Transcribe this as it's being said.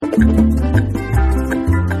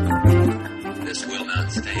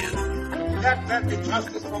and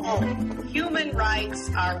justice for all. Human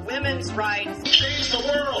rights are women's rights. Change the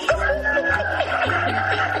world.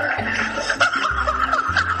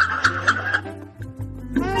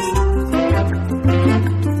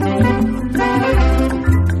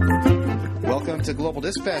 Welcome to Global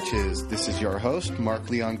Dispatches. This is your host, Mark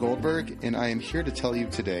Leon Goldberg, and I am here to tell you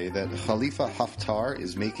today that Khalifa Haftar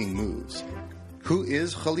is making moves. Who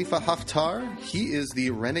is Khalifa Haftar? He is the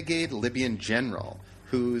renegade Libyan general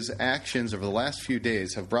whose actions over the last few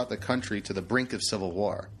days have brought the country to the brink of civil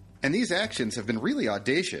war. And these actions have been really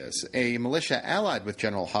audacious. A militia allied with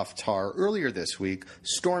General Haftar earlier this week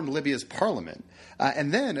stormed Libya's parliament.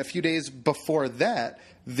 And then, a few days before that,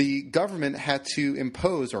 the government had to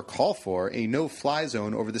impose or call for a no-fly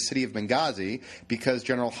zone over the city of Benghazi because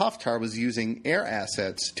General Haftar was using air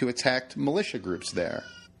assets to attack militia groups there.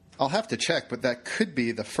 I'll have to check, but that could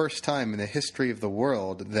be the first time in the history of the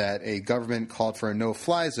world that a government called for a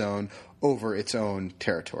no-fly zone over its own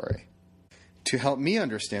territory. To help me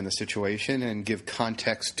understand the situation and give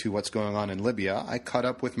context to what's going on in Libya, I caught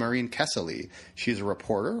up with Marine Kesseli. She's a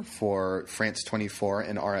reporter for France 24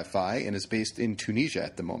 and RFI and is based in Tunisia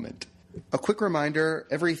at the moment. A quick reminder,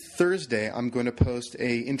 every Thursday I'm going to post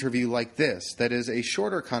an interview like this, that is a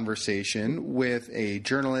shorter conversation with a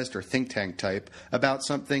journalist or think tank type about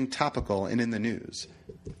something topical and in the news.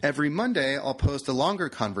 Every Monday I'll post a longer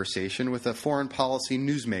conversation with a foreign policy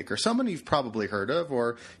newsmaker, someone you've probably heard of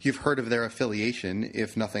or you've heard of their affiliation,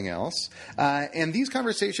 if nothing else. And these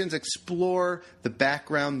conversations explore the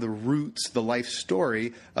background, the roots, the life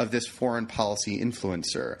story of this foreign policy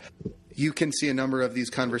influencer. You can see a number of these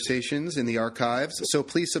conversations in the archives, so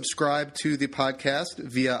please subscribe to the podcast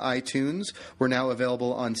via iTunes. We're now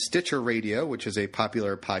available on Stitcher Radio, which is a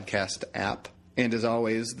popular podcast app. And as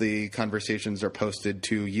always, the conversations are posted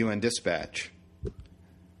to UN Dispatch.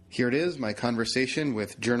 Here it is, my conversation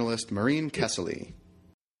with journalist Marine Kesseli.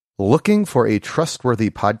 Looking for a trustworthy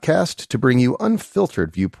podcast to bring you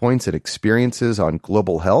unfiltered viewpoints and experiences on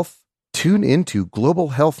global health? Tune into Global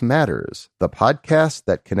Health Matters, the podcast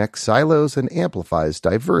that connects silos and amplifies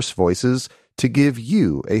diverse voices to give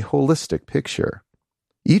you a holistic picture.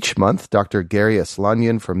 Each month, Dr. Gary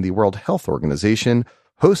Aslanyan from the World Health Organization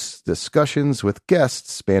hosts discussions with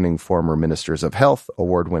guests spanning former ministers of health,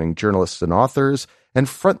 award-winning journalists and authors, and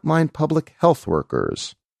frontline public health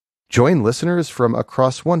workers. Join listeners from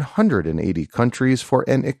across 180 countries for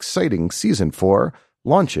an exciting Season 4,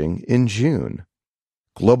 launching in June.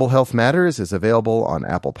 Global Health Matters is available on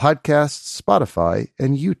Apple Podcasts, Spotify,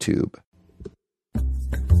 and YouTube.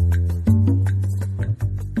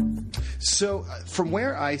 So, from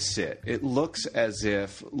where I sit, it looks as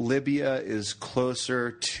if Libya is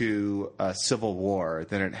closer to a civil war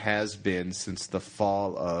than it has been since the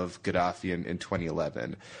fall of Gaddafi in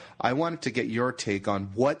 2011. I wanted to get your take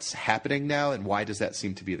on what's happening now and why does that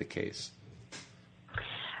seem to be the case?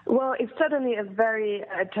 Well, it's certainly a very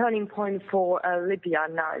turning point for Libya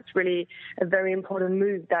now. It's really a very important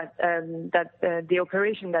move that the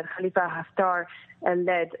operation that Khalifa Haftar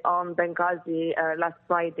led on Benghazi last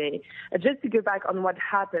Friday. Just to go back on what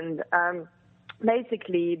happened,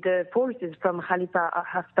 basically the forces from Khalifa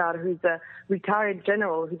Haftar, who's a retired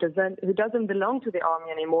general who doesn't belong to the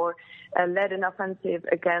army anymore, led an offensive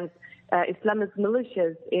against Islamist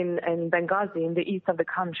militias in Benghazi, in the east of the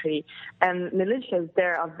country. And militias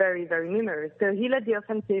there are very, very numerous. So he led the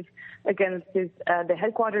offensive against the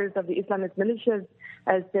headquarters of the Islamist militias,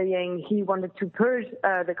 saying he wanted to purge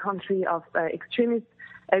the country of extremist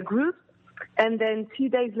groups. And then 2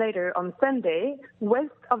 days later, on Sunday, west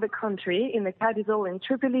of the country, in the capital in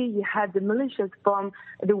Tripoli, you had the militias from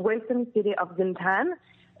the western city of Zintan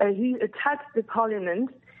who attacked the parliament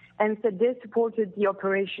and said they supported the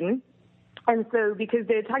operation. And so, because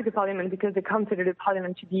they attacked the parliament, because they considered the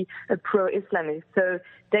parliament to be a pro-Islamist. So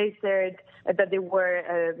they said that they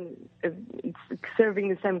were serving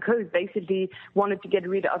the same cause, basically wanted to get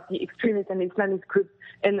rid of the extremist and Islamist groups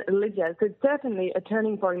in Libya. So it's certainly a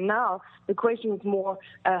turning point now. The question is more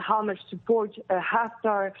how much support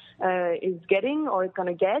Haftar is getting or is going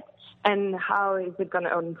to get, and how is it going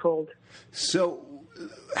to unfold. So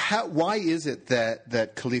why is it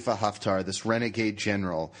that Khalifa Haftar, this renegade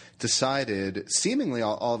general, decided seemingly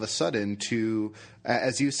all of a sudden to,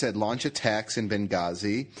 as you said, launch attacks in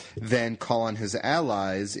Benghazi, then call on his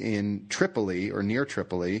allies in Tripoli or near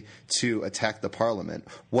Tripoli to attack the parliament?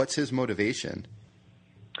 What's his motivation?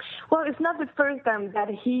 Well, it's not the first time that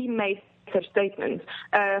he made such statements.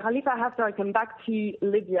 Khalifa Haftar came back to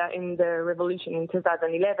Libya in the revolution in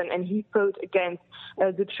 2011, and he fought against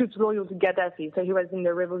the troops loyal to Gaddafi. So he was in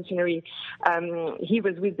the revolutionary, he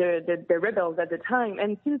was with the rebels at the time.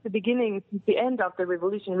 And since the beginning, since the end of the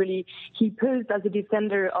revolution, really, he posed as a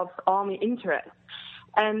defender of army interests.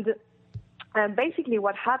 And basically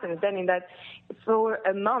what happened then is that for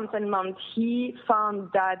a month and months, he found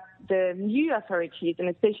that the new authorities, and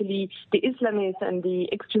especially the Islamists and the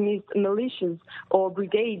extremist militias or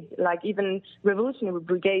brigades, like even revolutionary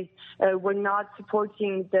brigades, were not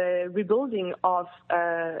supporting the rebuilding of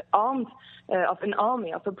an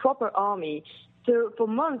army, of a proper army. So for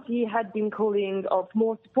months, he had been calling of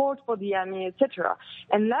more support for the army, etc.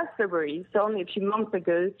 And last February, so only a few months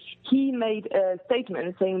ago, he made a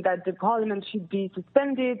statement saying that the parliament should be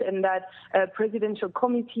suspended and that a presidential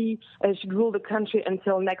committee should rule the country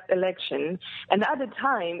until next election. And at the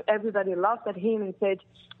time, everybody laughed at him and said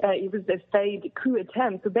it was a failed coup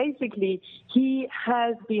attempt. So basically, he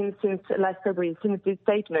has been, since last February, since this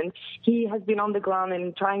statement, he has been on the ground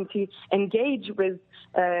and trying to engage with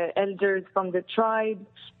elders from the tribes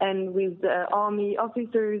and with army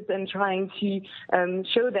officers and trying to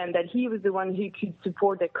show them that he was the one who could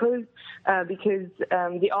support the cause because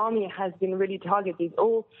the army has been really targeted.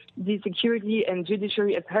 All the security and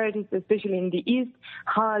judiciary apparatus, especially in the east,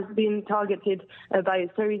 has been targeted by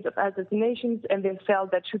a series of assassinations, and they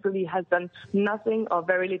felt that Tripoli has done nothing or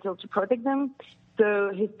very little to protect them.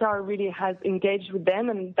 So Haftar really has engaged with them,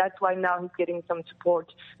 and that's why now he's getting some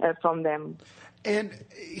support from them. And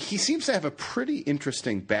he seems to have a pretty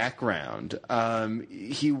interesting background.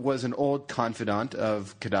 He was an old confidant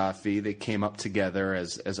of Gaddafi. They came up together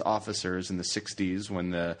as officers in the 60s when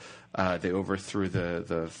they overthrew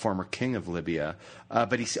the former king of Libya.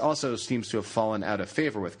 But he also seems to have fallen out of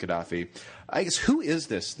favor with Gaddafi. I guess, who is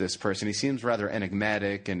this person? He seems rather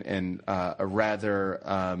enigmatic and a rather...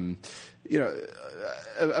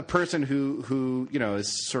 a person who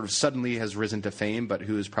is sort of suddenly has risen to fame, but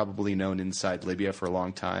who is probably known inside Libya for a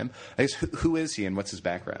long time. I guess, who is he and what's his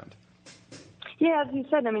background? Yeah, as you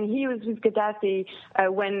said, I mean, he was with Gaddafi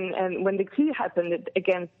when the coup happened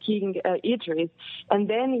against King Idris, and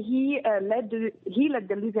then he led the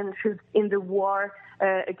Libyan troops in the war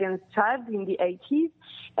against Chad in the 80s,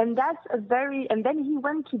 and and then he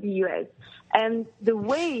went to the U.S. And the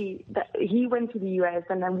way that he went to the U.S.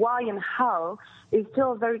 and then why and how is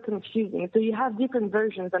still very confusing. So you have different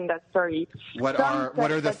versions on that story. What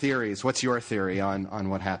are the theories? What's your theory on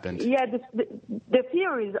what happened? Yeah, the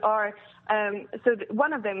theories are,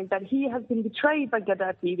 one of them is that he has been betrayed by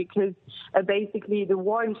Gaddafi because basically the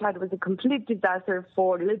war in Chad was a complete disaster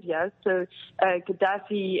for Libya. So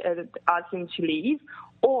Gaddafi asked him to leave.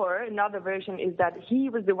 Or another version is that he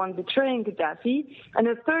was the one betraying Gaddafi. And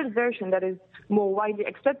a third version that is more widely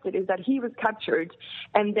accepted is that he was captured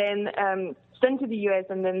and then sent to the U.S.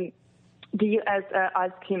 and then the U.S.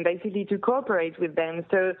 asked him basically to cooperate with them.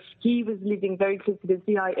 So he was living very close to the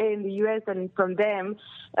CIA in the U.S. and from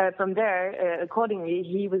there, accordingly,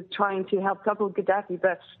 he was trying to help topple Gaddafi,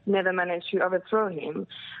 but never managed to overthrow him.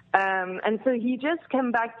 And so he just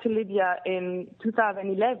came back to Libya in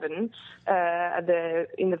 2011,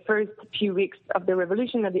 in the first few weeks of the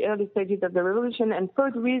revolution, at the early stages of the revolution, and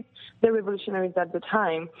fought with the revolutionaries at the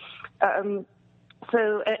time.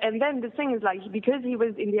 So, and then the thing is, like, because he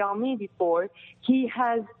was in the army before, he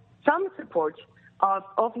has some support of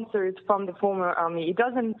officers from the former army. It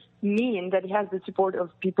doesn't mean that he has the support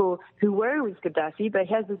of people who were with Gaddafi, but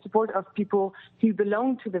he has the support of people who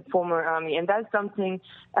belong to the former army. And that's something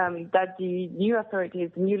that the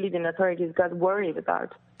new Libyan authorities got worried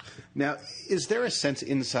about. Now, is there a sense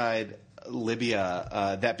inside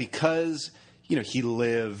Libya that because he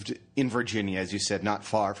lived in Virginia, as you said, not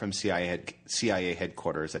far from CIA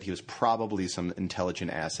headquarters, that he was probably some intelligent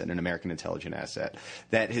asset, an American intelligent asset,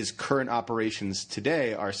 that his current operations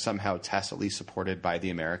today are somehow tacitly supported by the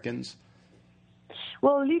Americans?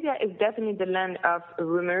 Well, Libya is definitely the land of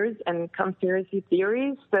rumors and conspiracy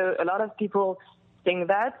theories. So a lot of people think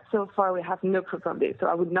that. So far, we have no proof of this. So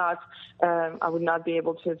I would not be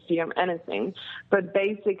able to affirm anything. But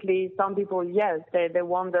basically, some people, yes, they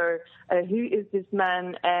wonder who is this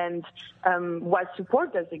man and what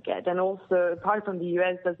support does he get? And also, apart from the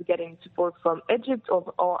U.S., does he get any support from Egypt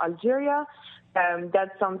or Algeria?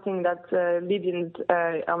 That's something that Libyans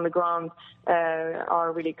on the ground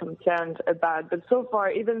are really concerned about. But so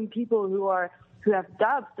far, even people who have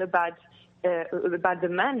doubts about the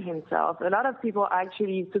man himself. A lot of people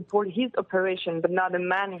actually support his operation, but not the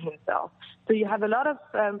man himself. So you have a lot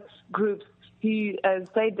of groups who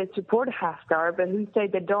say they support Haftar, but who say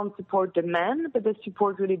they don't support the man, but they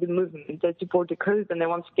support really the movement. They support the cause, and they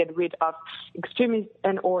want to get rid of extremists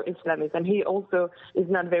and or Islamists. And he also is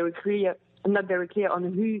not very clear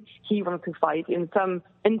on who he wants to fight. In some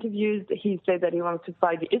interviews, he said that he wants to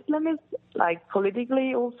fight the Islamists, like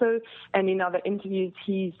politically also, and in other interviews,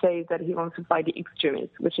 he says that he wants to fight the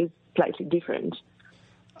extremists, which is slightly different.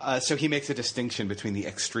 So he makes a distinction between the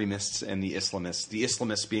extremists and the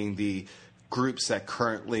Islamists being the groups that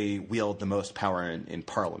currently wield the most power in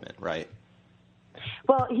Parliament, right?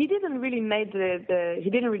 Well, he didn't really make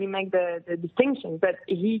the distinction, but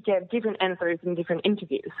he gave different answers in different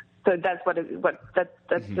interviews. So that's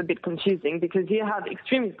that's a bit confusing, because you have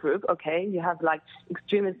extremist group, okay, you have like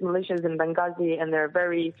extremist militias in Benghazi, and they're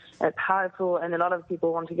very powerful, and a lot of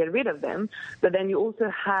people want to get rid of them. But then you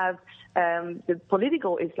also have the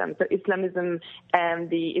political Islam, so Islamism and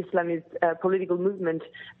the Islamist political movement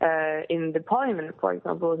in the parliament, for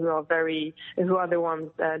example, who are the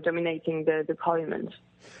ones dominating the parliament.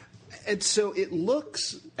 And so it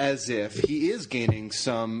looks as if he is gaining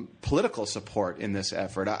some political support in this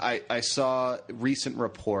effort. I saw recent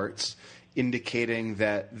reports indicating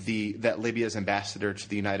that Libya's ambassador to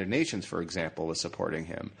the United Nations, for example, is supporting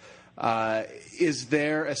him. Is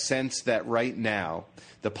there a sense that right now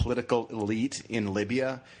the political elite in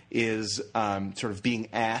Libya is sort of being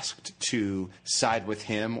asked to side with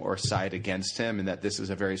him or side against him, and that this is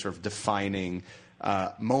a very sort of defining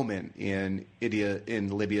moment in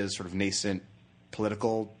Libya's sort of nascent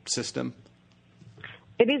political system?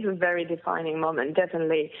 It is a very defining moment,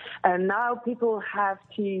 definitely. And now people have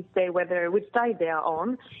to say which side they are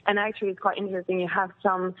on. And actually, it's quite interesting. You have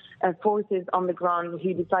some forces on the ground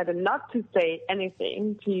who decided not to say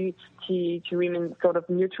anything, to remain sort of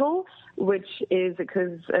neutral, which is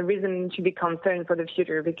a reason to be concerned for the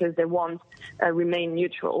future, because they won't remain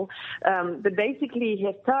neutral. But basically,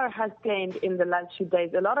 Haftar has gained in the last few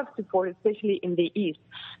days a lot of support, especially in the east.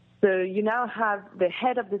 So you now have the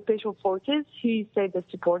head of the special forces who said they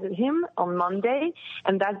supported him on Monday,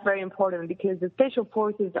 and that's very important because the special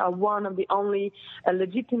forces are one of the only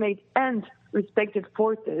legitimate and respected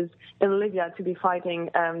forces in Libya to be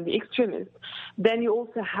fighting the extremists. Then you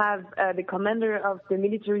also have the commander of the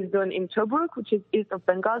military zone in Tobruk, which is east of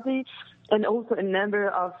Benghazi, and also a number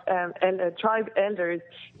of tribe elders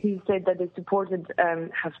who said that they supported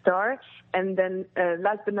Haftar. And then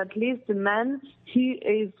last but not least, the man who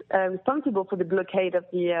is responsible for the blockade of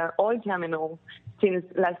the oil terminal since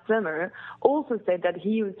last summer also said that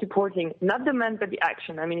he was supporting not the man but the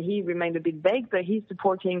action. I mean, he remained a bit vague, but he's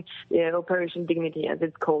supporting Operation Dignity, as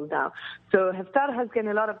it's called now. So Haftar has gained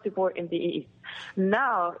a lot of support in the east.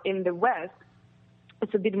 Now, in the west,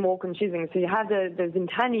 it's a bit more confusing. So you have the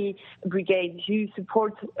Zintani brigade who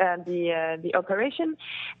support the operation,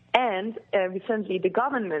 and recently the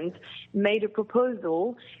government made a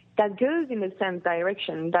proposal that goes in the same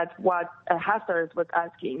direction. That's what Haftar was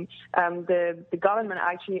asking. The government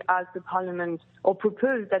actually asked the parliament, or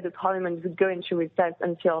proposed that the parliament would go into recess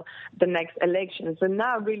until the next election. So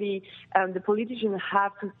now really the politicians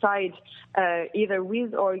have to side either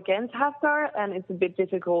with or against Haftar, and it's a bit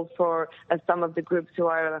difficult for some of the groups who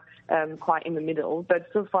are quite in the middle. But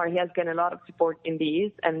so far he has gained a lot of support in the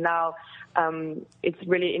east, and now it's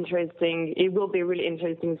really interesting. It will be really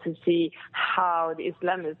interesting to see how the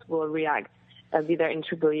Islamists will react, either in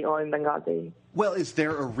Tripoli or in Benghazi. Well, is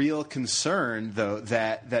there a real concern, though,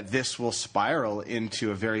 that this will spiral into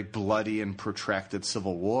a very bloody and protracted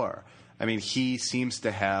civil war? I mean, he seems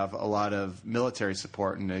to have a lot of military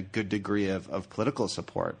support and a good degree of political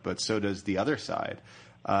support, but so does the other side.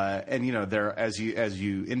 And you know, there, as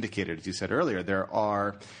you indicated, as you said earlier, there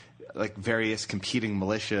are like various competing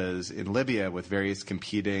militias in Libya with various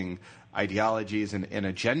competing ideologies and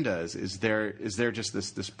agendas. Is there just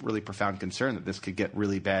this really profound concern that this could get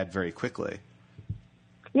really bad very quickly?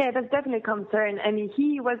 Yeah, that's definitely a concern. And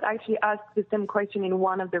he was actually asked the same question in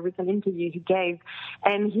one of the recent interviews he gave,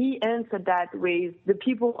 and he answered that with, "The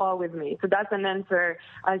people are with me." So that's an answer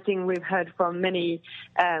I think we've heard from many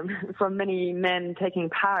men taking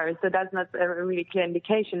power. So that's not a really clear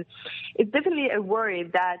indication. It's definitely a worry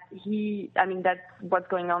that that's what's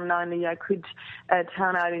going on now in Libya could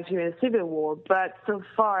turn out into a civil war. But so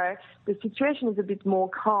far, the situation is a bit more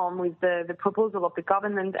calm with the proposal of the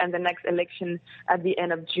government and the next election at the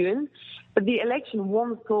end of June. But the election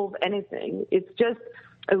won't solve anything. It's just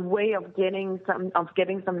a way of getting some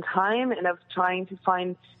time and of trying to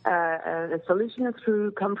find a solution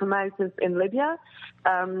through compromises in Libya.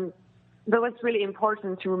 But what's really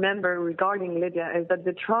important to remember regarding Libya is that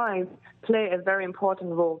the tribes play a very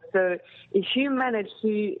important role. So if you manage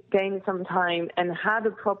to gain some time and have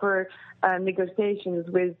a proper negotiations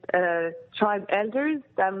with tribe elders,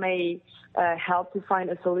 that may help to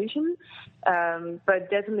find a solution.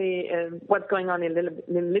 But definitely what's going on in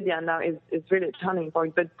Libya now is really a turning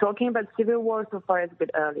point. But talking about civil war so far is a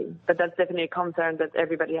bit early. But that's definitely a concern that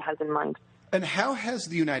everybody has in mind. And how has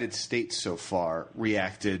the United States so far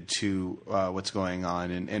reacted to what's going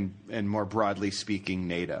on, and more broadly speaking,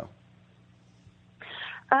 NATO?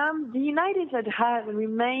 The United States has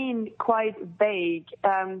remained quite vague.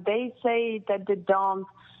 They say that they don't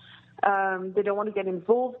want to get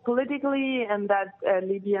involved politically, and that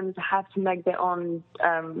Libyans have to make their own,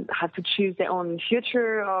 have to choose their own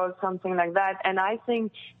future or something like that. And I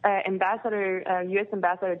think U.S. Ambassador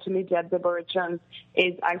to Libya, Deborah Jones,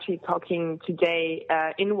 is actually talking today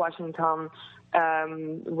in Washington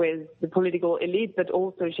with the political elite, but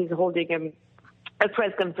also she's holding a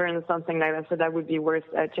press conference, something like that. So that would be worth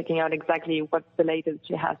checking out exactly what's the latest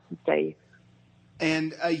she has to say.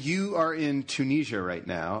 And you are in Tunisia right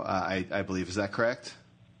now, I believe. Is that correct?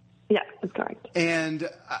 Yeah, that's correct. And,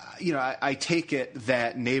 I take it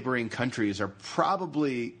that neighboring countries are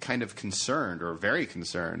probably kind of concerned or very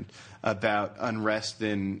concerned about unrest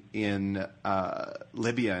in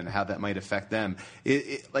Libya and how that might affect them.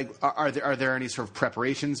 Are there any sort of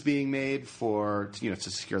preparations being made for, to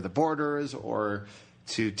secure the borders or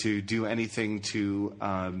to do anything to,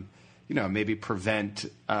 maybe prevent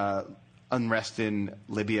unrest in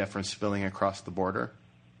Libya from spilling across the border?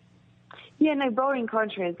 Yeah, neighboring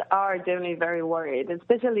countries are definitely very worried,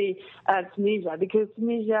 especially Tunisia, because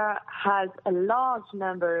Tunisia has a large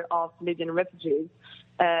number of Libyan refugees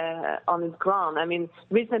on its ground. I mean,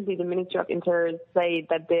 recently the Ministry of Interior said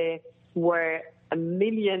that there were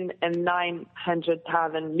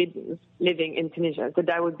 1,900,000 Libyans living in Tunisia. So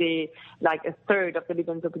that would be like a third of the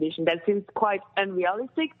Libyan population. That seems quite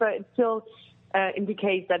unrealistic, but it still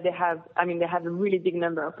indicates that they have a really big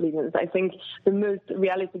number of Libyans. I think the most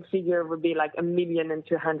realistic figure would be like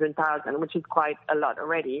 1,200,000, which is quite a lot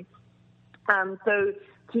already. So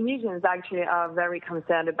Tunisians actually are very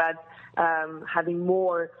concerned about having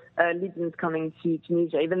more Libyans coming to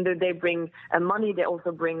Tunisia. Even though they bring money, they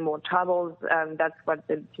also bring more troubles. That's what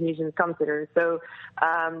the Tunisians consider. So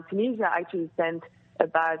Tunisia actually sent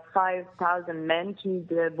about 5,000 men to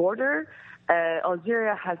the border.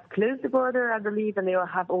 Algeria has closed the border, I believe, and they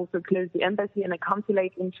have also closed the embassy and a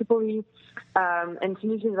consulate in Tripoli. And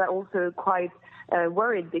Tunisians are also quite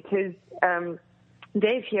worried because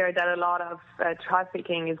they fear that a lot of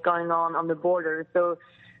trafficking is going on the border. So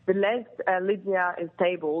the less Libya is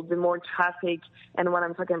stable, the more traffic. And when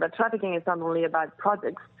I'm talking about trafficking, it's not only about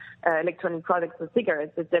products, electronic products or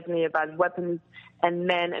cigarettes. It's definitely about weapons and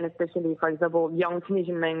men, and especially, for example, young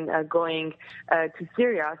Tunisian men going to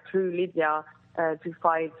Syria through Libya to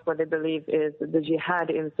fight what they believe is the jihad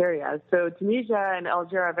in Syria. So Tunisia and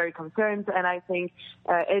Algeria are very concerned, and I think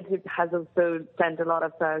Egypt has also sent a lot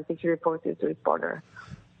of security forces to its border.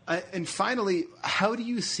 And finally, how do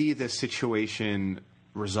you see this situation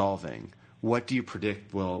resolving? What do you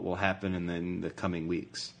predict will happen in the coming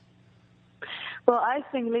weeks? Well, I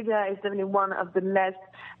think Libya is definitely one of the less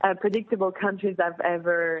predictable countries I've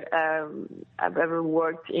ever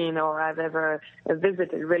worked in or I've ever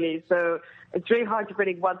visited, really. So it's really hard to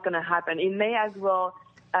predict what's going to happen. It may as well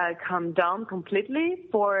come down completely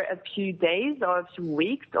for a few days or a few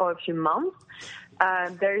weeks or a few months.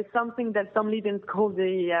 There is something that some Libyans call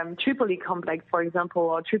the Tripoli complex, for example,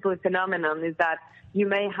 or Tripoli phenomenon, is that you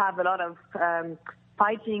may have a lot of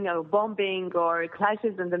fighting or bombing or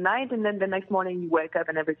clashes in the night, and then the next morning you wake up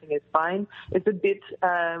and everything is fine. It's a bit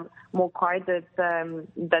more quiet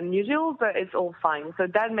than usual, but it's all fine. So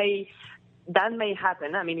that may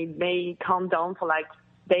happen. I mean, it may calm down for like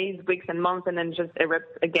days, weeks, and months, and then just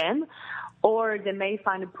erupt again. Or they may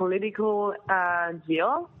find a political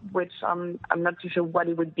deal, which I'm not too sure what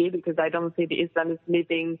it would be, because I don't see the Islamists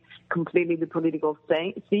leaving completely the political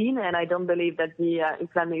scene, and I don't believe that the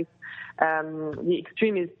the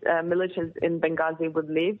extremist militias in Benghazi would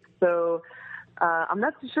leave. So I'm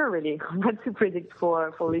not too sure really what to predict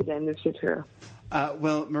for Libya in the future.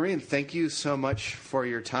 Well, Marine, thank you so much for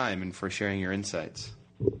your time and for sharing your insights.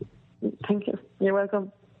 Thank you. You're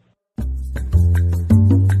welcome.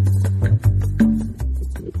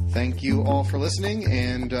 Thank you all for listening,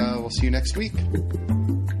 and we'll see you next week.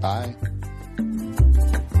 Bye.